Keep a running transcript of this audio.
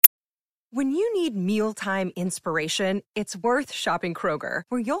When you need mealtime inspiration, it's worth shopping Kroger,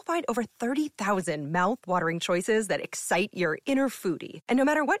 where you'll find over 30,000 mouth-watering choices that excite your inner foodie. And no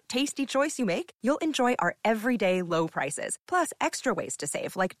matter what tasty choice you make, you'll enjoy our everyday low prices, plus extra ways to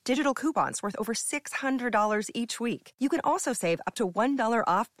save, like digital coupons worth over $600 each week. You can also save up to $1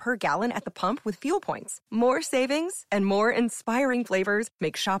 off per gallon at the pump with fuel points. More savings and more inspiring flavors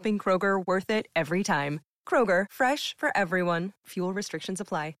make shopping Kroger worth it every time. Kroger, fresh for everyone. Fuel restrictions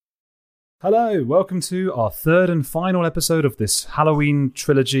apply. Hello, welcome to our third and final episode of this Halloween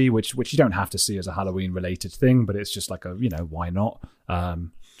trilogy, which you don't have to see as a Halloween-related thing, but it's just like a, why not?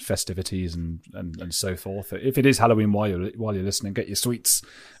 Festivities and so forth. If it is Halloween while you're listening, get your sweets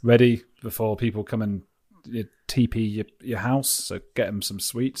ready before people come and TP your house. So get them some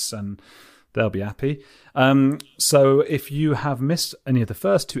sweets and they'll be happy. So if you have missed any of the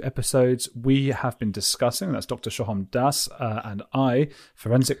first two episodes, we have been discussing, that's Dr. Shoham Das and I,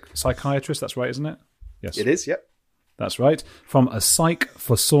 forensic psychiatrist. That's right, isn't it? Yes. It is, yep. That's right. From a Psych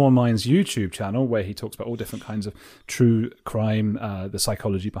for Sore Minds YouTube channel, where he talks about all different kinds of true crime, the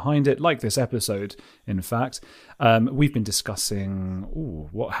psychology behind it, like this episode, in fact. We've been discussing,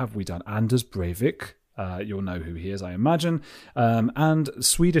 what have we done? Anders Breivik. You'll know who he is, I imagine. And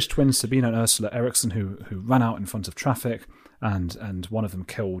Swedish twins Sabina and Ursula Eriksson, who ran out in front of traffic, and one of them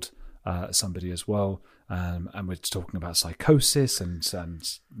killed somebody as well. And we're talking about psychosis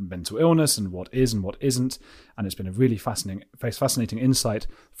and mental illness and what is and what isn't. And it's been a really fascinating insight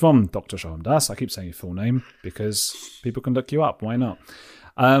from Dr. Shoham Das. I keep saying your full name because people can look you up. Why not?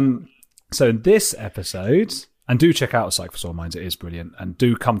 So in this episode... And do check out Psych for Sore Minds, it is brilliant. And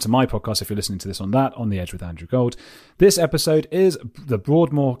do come to my podcast if you're listening to this on The Edge with Andrew Gold. This episode is the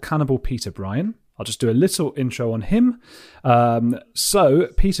Broadmoor cannibal Peter Bryan. I'll just do a little intro on him. So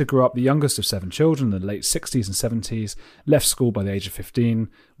Peter grew up the youngest of 7 children in the late 60s and 70s, left school by the age of 15,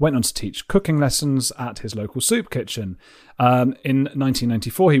 went on to teach cooking lessons at his local soup kitchen. In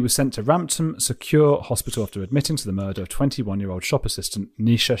 1994, he was sent to Rampton Secure Hospital after admitting to the murder of 21-year-old shop assistant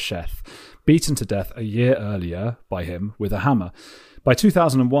Nisha Sheth, beaten to death a year earlier by him with a hammer. By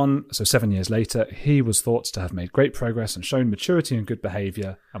 2001, so 7 years later, he was thought to have made great progress and shown maturity and good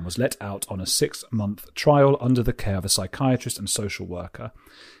behaviour, and was let out on a 6-month trial under the care of a psychiatrist and social worker.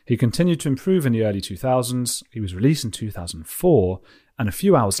 He continued to improve in the early 2000s. He was released in 2004, and a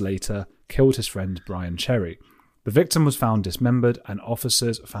few hours later, killed his friend Brian Cherry. The victim was found dismembered, and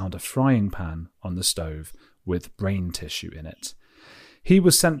officers found a frying pan on the stove with brain tissue in it. He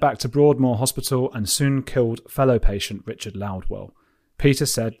was sent back to Broadmoor Hospital and soon killed fellow patient Richard Loudwell. Peter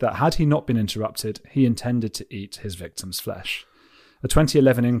said that had he not been interrupted, he intended to eat his victim's flesh. A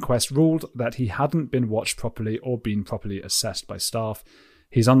 2011 inquest ruled that he hadn't been watched properly or been properly assessed by staff.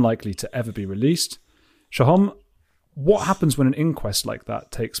 He's unlikely to ever be released. Shoham, what happens when an inquest like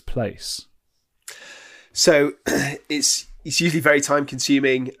that takes place? So it's usually very time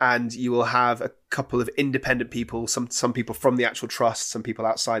consuming, and you will have a couple of independent people, some people from the actual trust, some people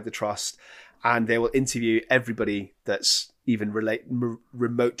outside the trust, and they will interview everybody that's even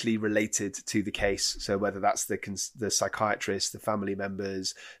remotely related to the case. So whether that's the psychiatrist, the family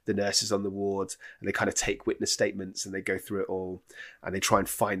members, the nurses on the ward, and they kind of take witness statements and they go through it all, and they try and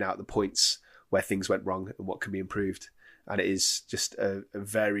find out the points where things went wrong and what can be improved. And it is just a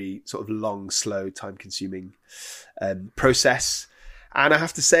very sort of long, slow, time-consuming process. And I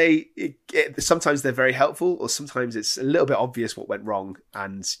have to say, sometimes they're very helpful, or sometimes it's a little bit obvious what went wrong,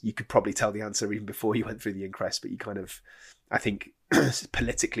 and you could probably tell the answer even before you went through the inquest. But you kind of, I think,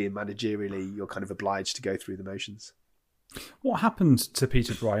 politically and managerially, you're kind of obliged to go through the motions. What happened to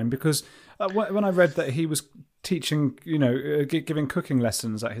Peter Bryan? Because when I read that he was teaching, giving cooking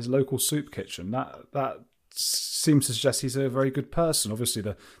lessons at his local soup kitchen, that seems to suggest he's a very good person. Obviously,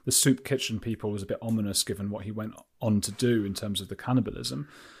 the soup kitchen people was a bit ominous given what he went on to do in terms of the cannibalism.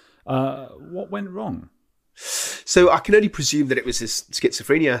 What went wrong? So I can only presume that it was his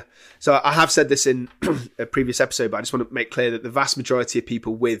schizophrenia. So I have said this in a previous episode, but I just want to make clear that the vast majority of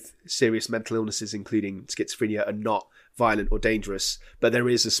people with serious mental illnesses, including schizophrenia, are not violent or dangerous. But there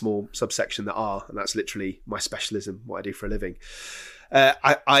is a small subsection that are, and that's literally my specialism, what I do for a living.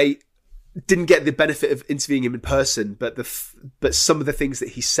 I didn't get the benefit of interviewing him in person, but some of the things that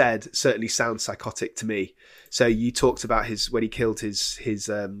he said certainly sound psychotic to me. So you talked about when he killed his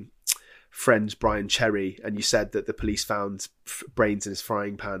friend Brian Cherry, and you said that the police found brains in his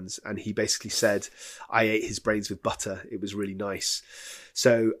frying pans, and he basically said, "I ate his brains with butter. It was really nice."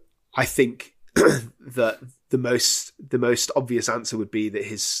 So I think that the most obvious answer would be that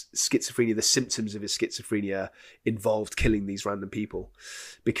his schizophrenia, the symptoms of his schizophrenia, involved killing these random people,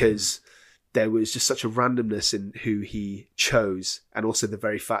 because there was just such a randomness in who he chose And also the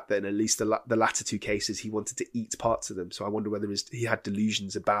very fact that in at least the latter two cases, he wanted to eat parts of them. So I wonder whether he had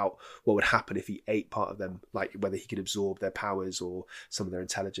delusions about what would happen if he ate part of them, like whether he could absorb their powers or some of their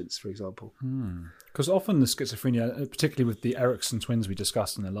intelligence, for example. Because often the schizophrenia, particularly with the Erickson twins we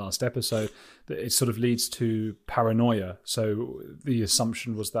discussed in the last episode, that it sort of leads to paranoia. So the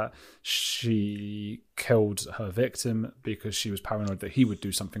assumption was that she killed her victim because she was paranoid that he would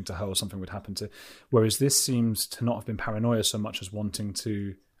do something to her or something would happen to. Whereas this seems to not have been paranoia so much as wanting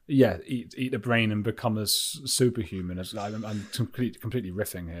to, eat a brain and become a superhuman. I'm completely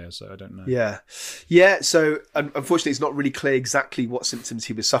riffing here, so I don't know. Yeah. So unfortunately, it's not really clear exactly what symptoms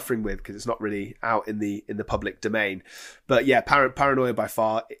he was suffering with because it's not really out in the public domain. But yeah, paranoia by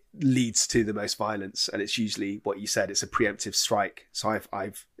far leads to the most violence, and it's usually what you said. It's a preemptive strike. So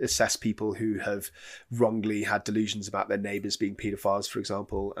I've assessed people who have wrongly had delusions about their neighbours being paedophiles, for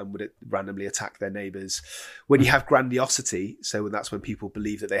example, and would randomly attack their neighbours. When you have grandiosity, so that's when people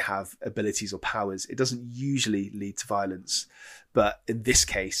believe that they have abilities or powers, it doesn't usually lead to violence. But in this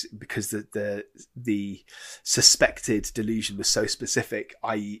case, because the suspected delusion was so specific,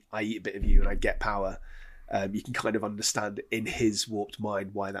 I eat a bit of you and I get power. You can kind of understand in his warped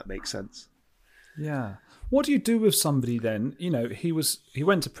mind why that makes sense. Yeah. What do you do with somebody then? He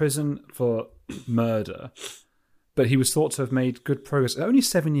went to prison for murder, but he was thought to have made good progress. Only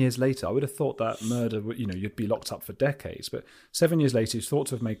 7 years later, I would have thought that murder, you'd be locked up for decades. But 7 years later, he's thought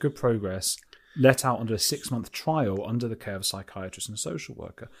to have made good progress, let out under a 6-month trial under the care of a psychiatrist and a social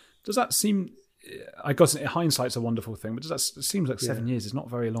worker. Does that seem... I guess hindsight's a wonderful thing, but it seems like 7 years is not a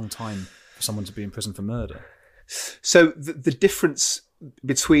very long time for someone to be in prison for murder. So the difference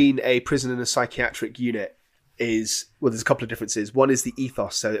between a prison and a psychiatric unit is, well, there's a couple of differences. One is the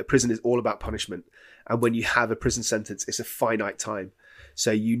ethos. So a prison is all about punishment. And when you have a prison sentence, it's a finite time.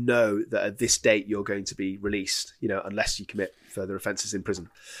 So you know that at this date you're going to be released, unless you commit further offences in prison.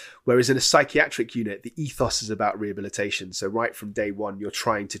 Whereas in a psychiatric unit, the ethos is about rehabilitation. So right from day one, you're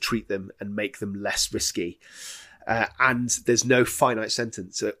trying to treat them and make them less risky. And there's no finite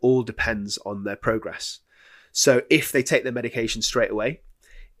sentence. So it all depends on their progress. So if they take their medication straight away,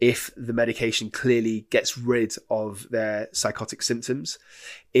 if the medication clearly gets rid of their psychotic symptoms,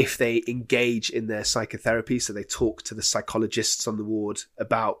 if they engage in their psychotherapy, so they talk to the psychologists on the ward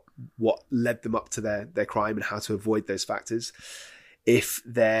about what led them up to their crime and how to avoid those factors, if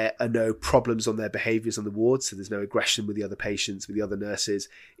there are no problems on their behaviours on the ward, so there's no aggression with the other patients, with the other nurses,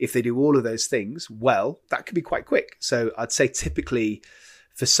 if they do all of those things, well, that can be quite quick. So I'd say typically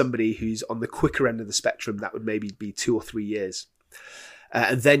for somebody who's on the quicker end of the spectrum, that would maybe be 2 or 3 years.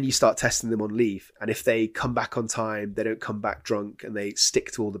 And then you start testing them on leave. And if they come back on time, they don't come back drunk, and they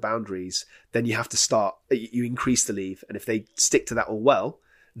stick to all the boundaries, then you have to you increase the leave. And if they stick to that all well,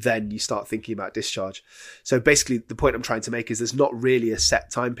 then you start thinking about discharge. So basically the point I'm trying to make is there's not really a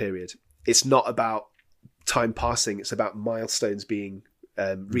set time period. It's not about time passing. It's about milestones being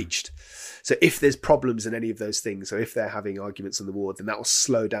reached. So if there's problems in any of those things, so if they're having arguments on the ward, then that will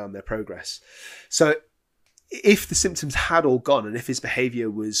slow down their progress. So if the symptoms had all gone and if his behaviour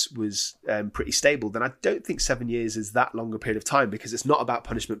was pretty stable, then I don't think 7 years is that long a period of time, because it's not about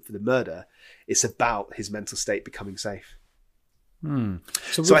punishment for the murder. It's about his mental state becoming safe.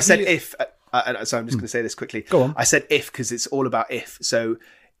 So I said if. So I'm just going to say this quickly. Go on. I said if because it's all about if. So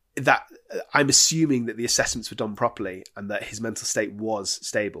that I'm assuming that the assessments were done properly and that his mental state was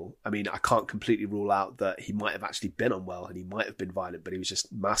stable. I mean, I can't completely rule out that he might have actually been unwell and he might have been violent, but he was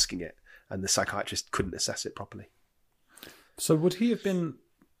just masking it, and the psychiatrist couldn't assess it properly. So would he have been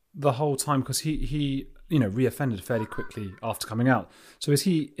the whole time, because he reoffended fairly quickly after coming out? So is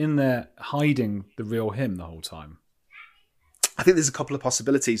he in there hiding the real him the whole time? I think there's a couple of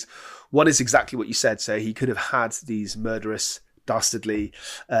possibilities. One is exactly what you said. So he could have had these murderous, dastardly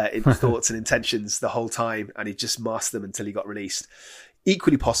thoughts and intentions the whole time, and he just masked them until he got released.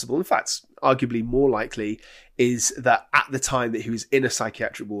 Equally possible, in fact, arguably more likely, is that at the time that he was in a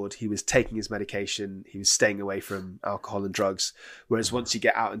psychiatric ward, he was taking his medication, he was staying away from alcohol and drugs. Whereas once you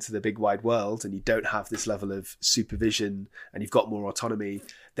get out into the big wide world and you don't have this level of supervision and you've got more autonomy,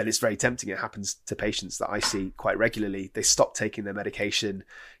 then it's very tempting. It happens to patients that I see quite regularly. They stop taking their medication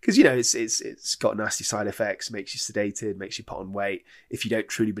because, it's got nasty side effects, makes you sedated, makes you put on weight. If you don't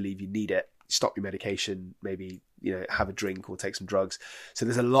truly believe you need it, stop your medication, maybe have a drink or take some drugs. So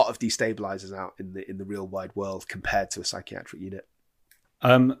there's a lot of destabilizers out in the real wide world compared to a psychiatric unit.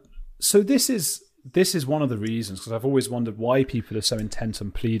 So this is one of the reasons, because I've always wondered why people are so intent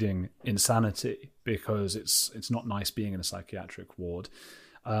on pleading insanity, because it's not nice being in a psychiatric ward,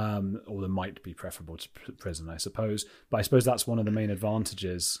 or it might be preferable to prison, I suppose. But I suppose that's one of the main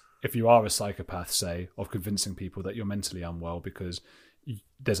advantages if you are a psychopath, say, of convincing people that you're mentally unwell, because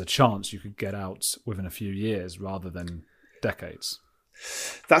there's a chance you could get out within a few years rather than decades.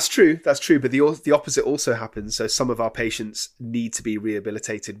 That's true. But the opposite also happens. So some of our patients need to be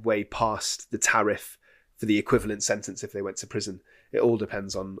rehabilitated way past the tariff for the equivalent sentence if they went to prison. It all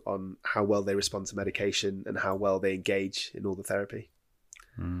depends on how well they respond to medication and how well they engage in all the therapy.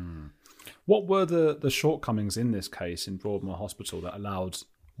 What were the shortcomings in this case in Broadmoor Hospital that allowed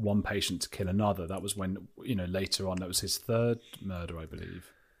one patient to kill another? That was when, later on, that was his third murder, I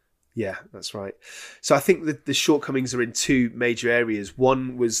believe. Yeah, that's right. So I think that the shortcomings are in two major areas.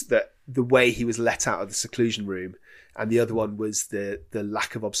 One was that the way he was let out of the seclusion room, and the other one was the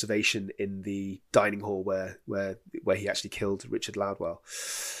lack of observation in the dining hall where he actually killed Richard Loudwell.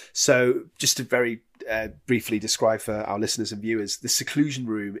 So just to very briefly describe for our listeners and viewers, the seclusion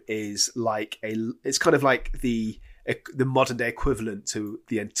room is it's kind of like the modern day equivalent to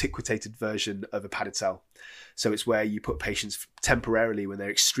the antiquated version of a padded cell. So it's where you put patients temporarily when they're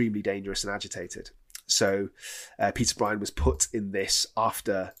extremely dangerous and agitated. So Peter Bryan was put in this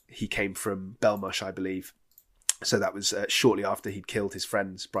after he came from Belmarsh, I believe. So that was shortly after he'd killed his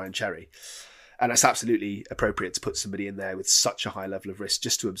friend, Brian Cherry. And that's absolutely appropriate to put somebody in there with such a high level of risk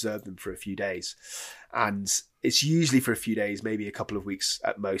just to observe them for a few days. And it's usually for a few days, maybe a couple of weeks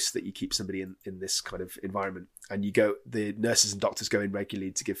at most, that you keep somebody in this kind of environment. And the nurses and doctors go in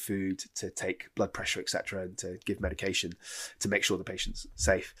regularly to give food, to take blood pressure, etc., and to give medication to make sure the patient's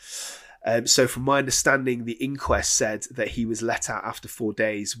safe. So from my understanding, the inquest said that he was let out after 4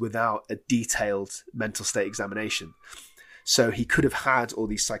 days without a detailed mental state examination. So he could have had all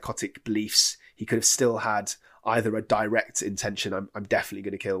these psychotic beliefs. He could have still had either a direct intention, I'm definitely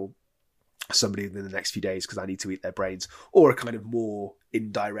going to kill somebody within the next few days because I need to eat their brains, or a kind of more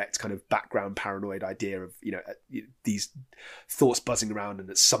indirect kind of background paranoid idea of, these thoughts buzzing around, and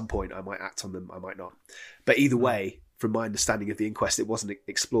at some point I might act on them, I might not. But either way, from my understanding of the inquest, it wasn't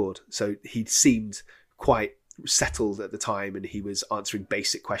explored. So he seemed quite settled at the time, and he was answering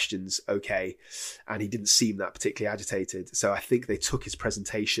basic questions okay, and he didn't seem that particularly agitated. So I think they took his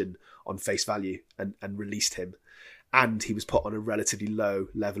presentation on face value and released him, and he was put on a relatively low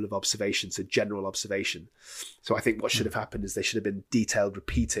level of observation, so general observation. So I think what should have happened is they should have been detailed,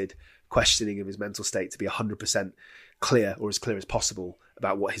 repeated questioning of his mental state to be 100% clear, or as clear as possible,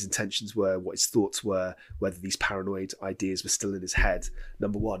 about what his intentions were, what his thoughts were, whether these paranoid ideas were still in his head,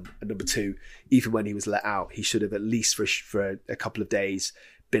 number one. And number two, even when he was let out, he should have at least for a couple of days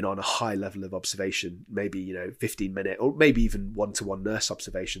been on a high level of observation, maybe 15-minute or maybe even one-to-one nurse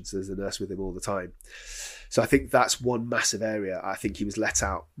observation, so there's a nurse with him all the time. So I think that's one massive area. I think he was let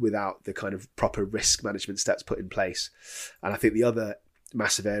out without the kind of proper risk management steps put in place. And I think the other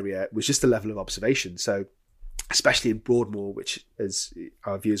massive area was just the level of observation. So especially in Broadmoor, which, as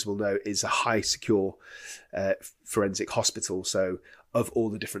our viewers will know, is a high secure forensic hospital. So of all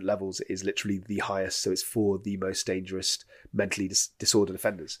the different levels, it is literally the highest. So it's for the most dangerous mentally disordered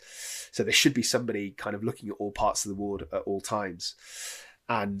offenders. So there should be somebody kind of looking at all parts of the ward at all times.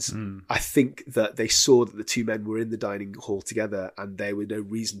 And I think that they saw that the two men were in the dining hall together, and there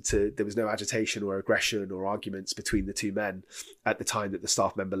was no agitation or aggression or arguments between the two men at the time that the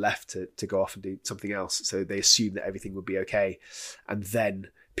staff member left to go off and do something else. So they assumed that everything would be okay. And then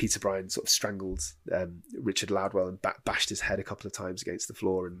Peter Bryan sort of strangled Richard Loudwell and bashed his head a couple of times against the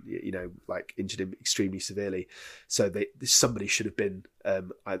floor, and injured him extremely severely. So somebody should have been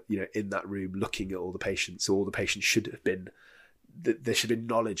in that room looking at all the patients. So all the patients should have been. There should have been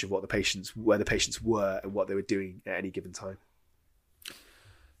knowledge of where the patients were and what they were doing at any given time.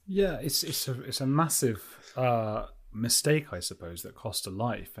 Yeah, it's a massive mistake, I suppose, that cost a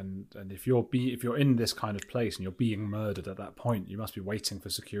life. And if you're in this kind of place and you're being murdered at that point, you must be waiting for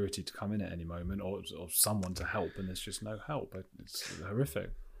security to come in at any moment, or someone to help, and there's just no help. It's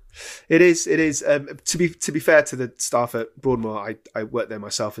horrific. It is. To be fair to the staff at Broadmoor, I worked there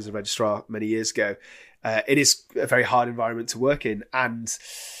myself as a registrar many years ago. It is a very hard environment to work in, and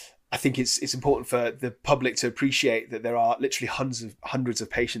I think it's important for the public to appreciate that there are literally hundreds of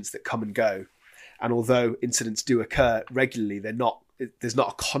patients that come and go, and although incidents do occur regularly, there's not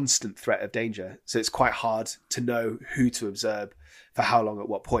a constant threat of danger. So it's quite hard to know who to observe for how long at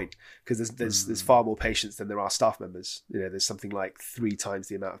what point, because there's far more patients than there are staff members. There's something like 3 times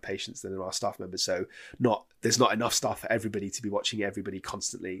the amount of patients than there are staff members. So there's not enough staff for everybody to be watching everybody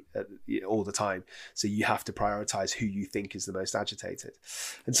constantly all the time. So you have to prioritize who you think is the most agitated.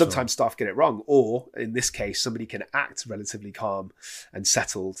 And sometimes staff get it wrong, or in this case, somebody can act relatively calm and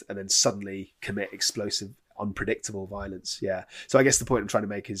settled and then suddenly commit explosive unpredictable violence. Yeah. So I guess the point I'm trying to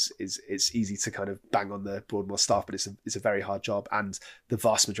make is it's easy to kind of bang on the Broadmoor staff, but it's a very hard job, and the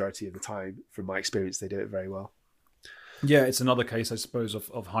vast majority of the time, from my experience, they do it very well. Yeah, it's another case, I suppose,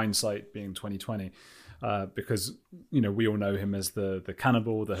 of hindsight being 2020. Because, you know, we all know him as the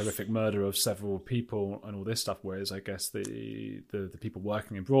cannibal, the horrific murder of several people and all this stuff, whereas I guess the people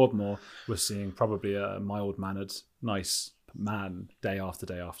working in Broadmoor were seeing probably a mild-mannered, nice man day after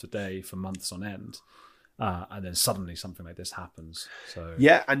day after day for months on end. And then suddenly something like this happens. So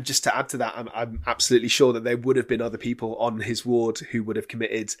yeah, and just to add to that, I'm absolutely sure that there would have been other people on his ward who would have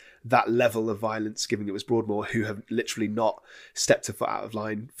committed that level of violence, given it was Broadmoor, who have literally not stepped a foot out of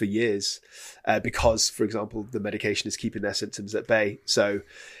line for years because, for example, the medication is keeping their symptoms at bay. So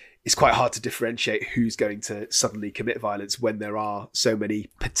it's quite hard to differentiate who's going to suddenly commit violence when there are so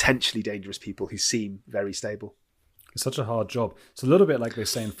many potentially dangerous people who seem very stable. It's such a hard job. It's a little bit like they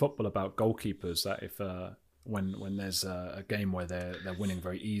say in football about goalkeepers, that if when there's a game where they're winning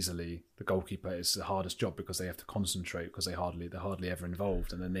very easily, the goalkeeper is the hardest job because they have to concentrate because they're hardly ever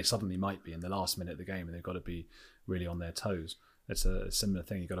involved, and then they suddenly might be in the last minute of the game and they've got to be really on their toes. It's a similar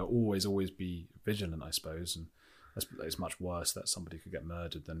thing. You've got to always be vigilant, I suppose, and it's much worse that somebody could get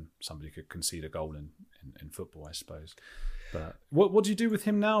murdered than somebody could concede a goal in football, I suppose. But what do you do with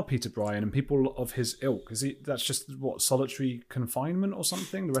him now, Peter Bryan, and people of his ilk? That's just solitary confinement or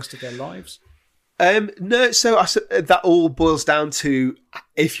something the rest of their lives? No, so that all boils down to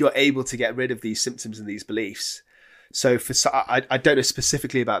if you're able to get rid of these symptoms and these beliefs. So I don't know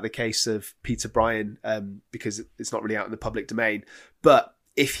specifically about the case of Peter Bryan because it's not really out in the public domain. But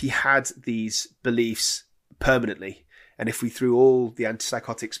if he had these beliefs permanently, and if we threw all the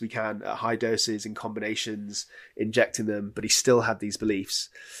antipsychotics we can at high doses in combinations, injecting them, but he still had these beliefs,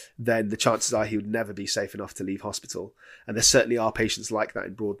 then the chances are he would never be safe enough to leave hospital. And there certainly are patients like that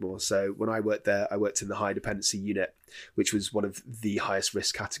in Broadmoor. So when I worked there, I worked in the high dependency unit, which was one of the highest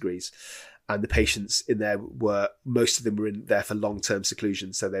risk categories. And the patients in there most of them were in there for long-term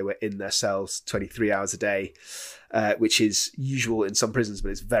seclusion. So they were in their cells 23 hours a day, which is usual in some prisons,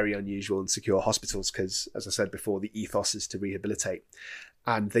 but it's very unusual in secure hospitals because, as I said before, the ethos is to rehabilitate.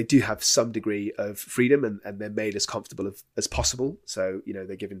 And they do have some degree of freedom and they're made as comfortable as possible. So, you know,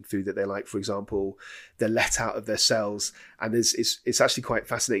 they're given food that they like, for example. They're let out of their cells. And it's actually quite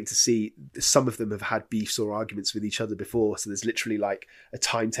fascinating to see some of them have had beefs or arguments with each other before. So there's literally like a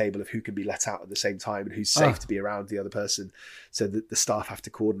timetable of who can be let out at the same time and who's safe to be around the other person. So the staff have to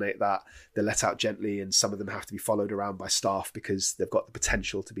coordinate that. They're let out gently and some of them have to be followed around by staff because they've got the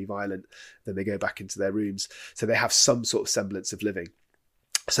potential to be violent. Then they go back into their rooms. So they have some sort of semblance of living.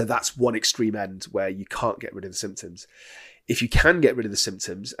 So that's one extreme end where you can't get rid of the symptoms. If you can get rid of the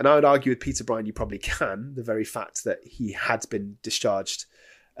symptoms, and I would argue with Peter Bryan, you probably can, the very fact that he had been discharged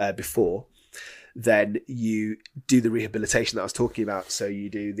before, then you do the rehabilitation that I was talking about. So you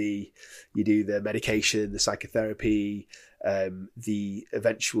do the medication, the psychotherapy, the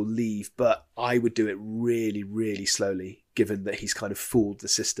eventual leave. But I would do it really, really slowly, given that he's kind of fooled the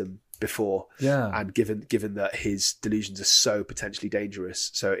system before. Yeah. And given that his delusions are so potentially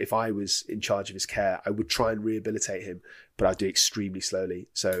dangerous. So if I was in charge of his care, I would try and rehabilitate him, but I'd do it extremely slowly.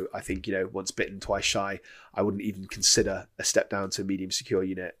 So I think, you know, once bitten, twice shy, I wouldn't even consider a step down to a medium secure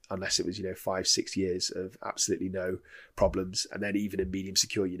unit unless it was, you know, 5-6 years of absolutely no problems. And then even a medium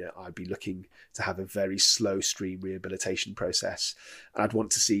secure unit, I'd be looking to have a very slow stream rehabilitation process. And I'd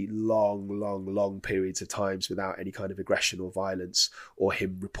want to see long periods of times without any kind of aggression or violence or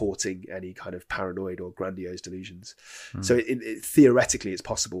him reporting any kind of paranoid or grandiose delusions. So theoretically, it's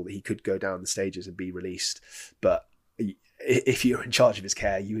possible that he could go down the stages and be released. But if you're in charge of his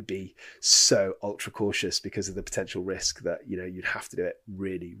care, you would be so ultra cautious because of the potential risk that, you know, you'd have to do it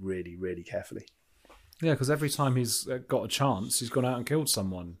really, really, really carefully. Yeah, because every time he's got a chance, he's gone out and killed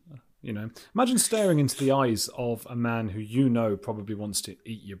someone. You know, imagine staring into the eyes of a man who you know probably wants to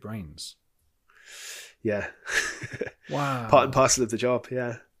eat your brains. Yeah. Wow. Part and parcel of the job.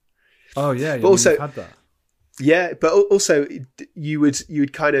 Yeah. Oh yeah. But also, you've had that. Yeah, but also you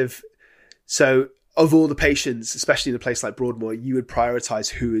would kind of, so of all the patients, especially in a place like Broadmoor, you would prioritize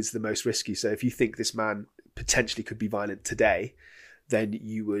who is the most risky. So if you think this man potentially could be violent today, then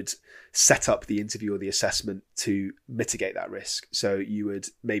you would set up the interview or the assessment to mitigate that risk. So you would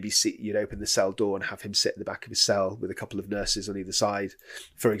you'd open the cell door and have him sit in the back of his cell with a couple of nurses on either side,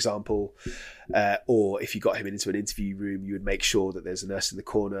 for example. Or if you got him into an interview room, you would make sure that there's a nurse in the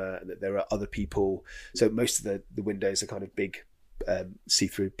corner and that there are other people. So most of the windows are kind of big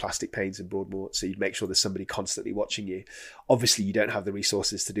see-through plastic panes in Broadmoor, so you'd make sure there's somebody constantly watching you. Obviously, you don't have the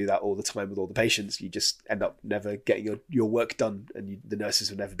resources to do that all the time with all the patients. You just end up never getting your work done, and the nurses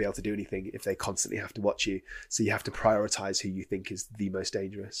will never be able to do anything if they constantly have to watch you. So you have to prioritize who you think is the most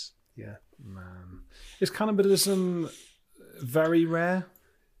dangerous. Yeah. Man. Is cannibalism very rare?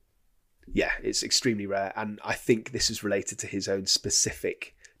 Yeah, it's extremely rare, and I think this is related to his own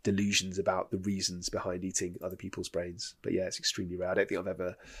specific delusions about the reasons behind eating other people's brains. But yeah, it's extremely rare. I don't think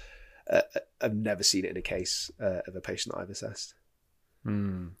I've never seen it in a case of a patient that I've assessed.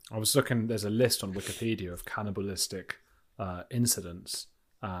 I was looking, there's a list on Wikipedia of cannibalistic incidents,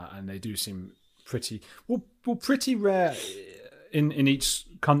 and they do seem pretty rare in each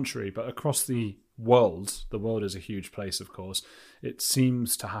country, but across the world is a huge place, of course. It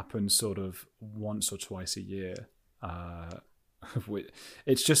seems to happen sort of once or twice a year.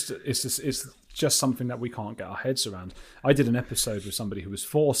 It's just something that we can't get our heads around. I did an episode with somebody who was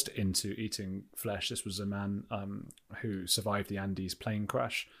forced into eating flesh. This was a man who survived the Andes plane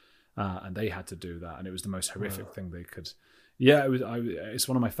crash, and they had to do that, and it was the most horrific thing they could. Yeah, it's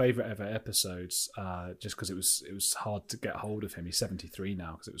one of my favorite ever episodes, just because it was hard to get hold of him. He's 73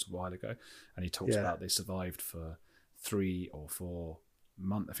 now because it was a while ago, and he talks about they survived for 3 or 4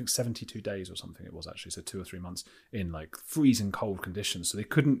 months, I think 72 days or something it was actually, so 2 or 3 months in like freezing cold conditions. So they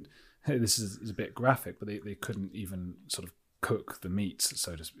couldn't, this is a bit graphic, but they couldn't even sort of cook the meat,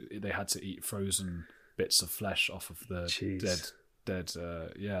 so they had to eat frozen bits of flesh off of the dead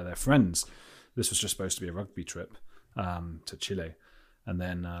their friends. This was just supposed to be a rugby trip to Chile, and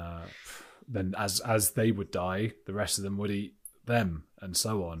then as they would die, the rest of them would eat them, and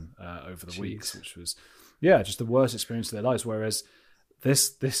so on over the weeks, which was just the worst experience of their lives. Whereas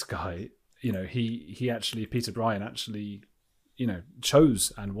this guy, he actually, Peter Bryan actually,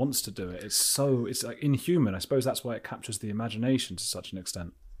 chose and wants to do it. It's like inhuman. I suppose that's why it captures the imagination to such an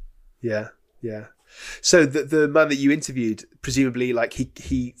extent. Yeah. So the man that you interviewed, presumably, like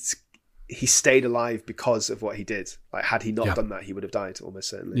he stayed alive because of what he did. Like, had he not done that, he would have died almost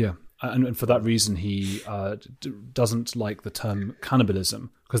certainly. Yeah, and for that reason, he doesn't like the term cannibalism,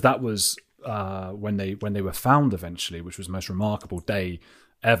 because that was when they were found eventually, which was the most remarkable day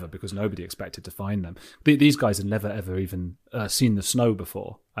ever, because nobody expected to find them. These guys had never ever even seen the snow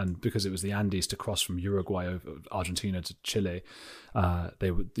before, and because it was the Andes to cross from Uruguay over Argentina to Chile,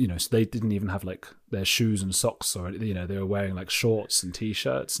 they were, so they didn't even have like their shoes and socks, or they were wearing like shorts and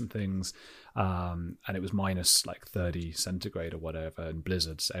t-shirts and things, and it was minus like 30 centigrade or whatever, and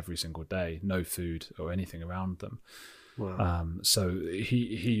blizzards every single day, no food or anything around them. Wow. So he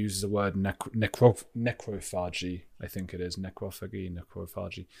uses the word necrophagy, I think it is necrophagy,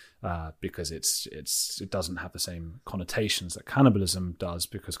 because it doesn't have the same connotations that cannibalism does,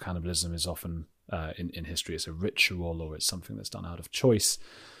 because cannibalism is often in history it's a ritual, or it's something that's done out of choice,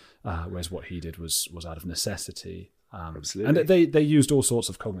 whereas what he did was out of necessity. Absolutely. And they used all sorts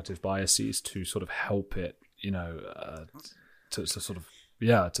of cognitive biases to sort of help it, to sort of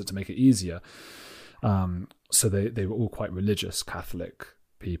to make it easier. So they were all quite religious Catholic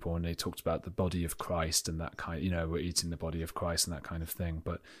people, and they talked about the body of Christ and that kind, we're eating the body of Christ and that kind of thing.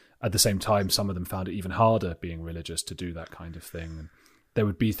 But at the same time, some of them found it even harder being religious to do that kind of thing. And there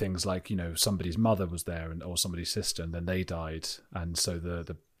would be things like, somebody's mother was there or somebody's sister, and then they died. And so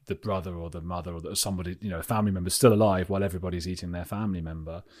the brother or the mother or somebody, a family member is still alive while everybody's eating their family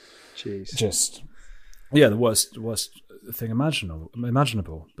member. Jeez. Just, the worst thing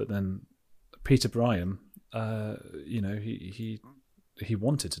imaginable. But then Peter Bryan, he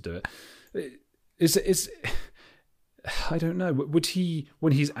wanted to do it. Is I don't know. Would he,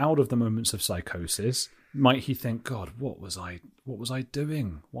 when he's out of the moments of psychosis, might he think, God, what was I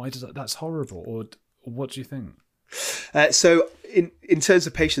doing? Why does that's horrible? Or what do you think? So in terms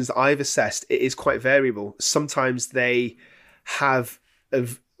of patients that I've assessed, it is quite variable. Sometimes they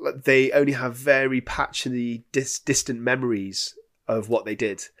only have very patchy, distant memories of what they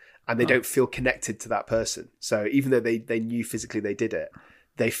did, and they don't feel connected to that person. So even though they knew physically they did it,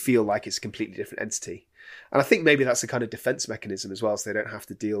 they feel like it's a completely different entity. And I think maybe that's a kind of defense mechanism as well, so they don't have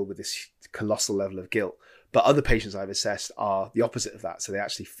to deal with this colossal level of guilt. But other patients I've assessed are the opposite of that. So they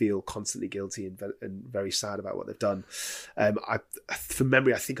actually feel constantly guilty and very sad about what they've done. From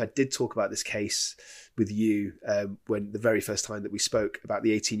memory, I think I did talk about this case with you when the very first time that we spoke about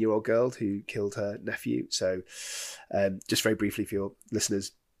the 18-year-old girl who killed her nephew. So just very briefly for your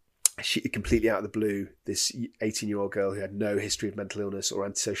listeners, she completely out of the blue, this 18-year-old girl who had no history of mental illness or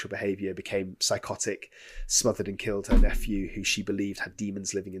antisocial behavior became psychotic, smothered and killed her nephew, who she believed had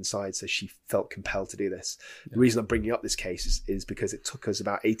demons living inside. So she felt compelled to do this. Yeah. The reason I'm bringing up this case is because it took us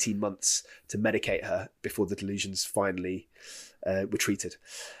about 18 months to medicate her before the delusions finally were treated.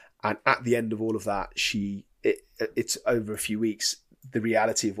 And at the end of all of that, it's over a few weeks, the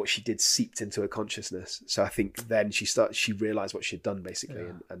reality of what she did seeped into her consciousness. So I think then she realized what she'd done, basically.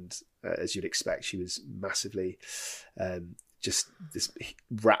 Yeah. And as you'd expect, she was massively just this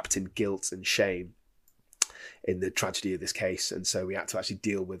wrapped in guilt and shame in the tragedy of this case. And so we had to actually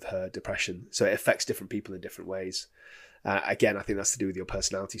deal with her depression. So it affects different people in different ways. Again, I think that's to do with your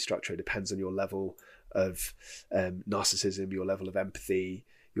personality structure. It depends on your level of narcissism, your level of empathy,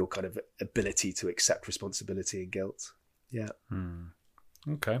 your kind of ability to accept responsibility and guilt. Yeah.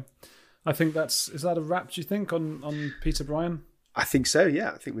 Okay. I think is that a wrap, do you think, on Peter Bryan? I think so,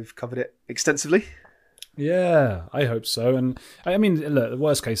 yeah. I think we've covered it extensively. Yeah, I hope so. And I mean, look, the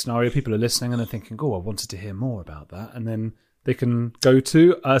worst case scenario, people are listening and they're thinking, I wanted to hear more about that. And then they can go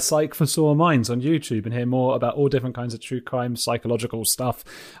to Psych for Sore Minds on YouTube and hear more about all different kinds of true crime, psychological stuff.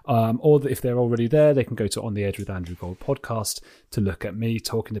 Or if they're already there, they can go to On the Edge with Andrew Gold podcast to look at me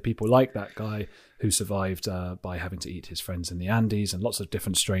talking to people like that guy who survived by having to eat his friends in the Andes, and lots of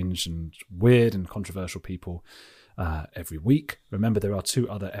different strange and weird and controversial people every week. Remember, there are 2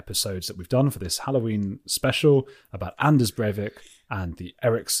 other episodes that we've done for this Halloween special about Anders Breivik and the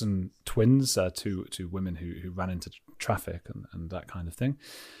Eriksson twins, two women who ran into traffic and that kind of thing.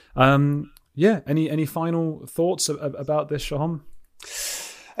 Any final thoughts about this, Shaham?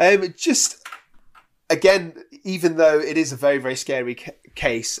 Just again, even though it is a very, very scary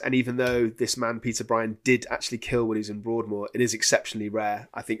case, and even though this man, Peter Bryan, did actually kill when he was in Broadmoor, it is exceptionally rare.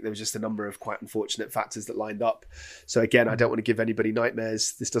 I think there was just a number of quite unfortunate factors that lined up. So again, I don't want to give anybody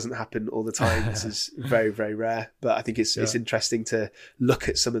nightmares. This doesn't happen all the time. This is very, very rare. But I think it's interesting to look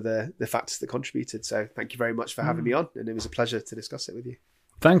at some of the factors that contributed. So thank you very much for having me on. And it was a pleasure to discuss it with you.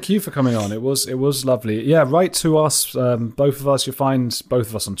 Thank you for coming on. It was lovely. Yeah, write to us, both of us. You'll find both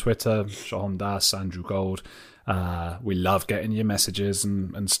of us on Twitter, Shaham Das, Andrew Gold. We love getting your messages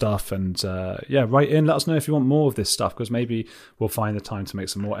and stuff. And write in. Let us know if you want more of this stuff, because maybe we'll find the time to make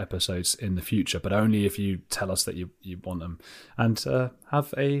some more episodes in the future, but only if you tell us that you want them. And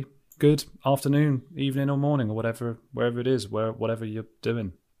have a good afternoon, evening or morning or whatever, wherever it is, whatever you're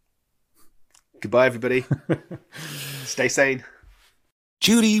doing. Goodbye, everybody. Stay sane.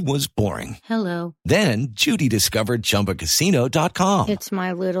 Judy was boring. Hello. Then Judy discovered ChumbaCasino.com. It's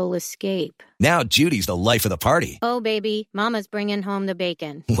my little escape. Now Judy's the life of the party. Oh, baby, mama's bringing home the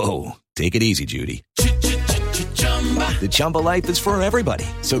bacon. Whoa, take it easy, Judy. The Chumba life is for everybody.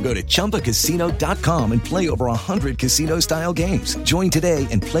 So go to ChumbaCasino.com and play over 100 casino-style games. Join today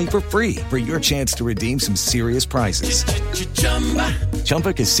and play for free for your chance to redeem some serious prizes.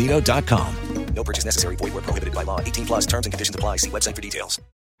 ChumbaCasino.com. No purchase necessary. Void where prohibited by law. 18+ terms and conditions apply. See website for details.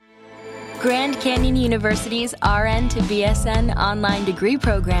 Grand Canyon University's RN to BSN online degree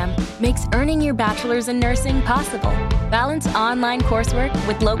program makes earning your bachelor's in nursing possible. Balance online coursework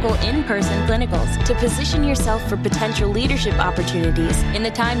with local in-person clinicals to position yourself for potential leadership opportunities in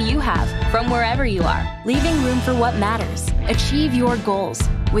the time you have from wherever you are, leaving room for what matters. Achieve your goals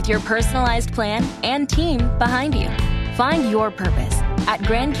with your personalized plan and team behind you. Find your purpose at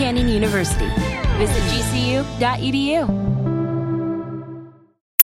Grand Canyon University. Visit gcu.edu.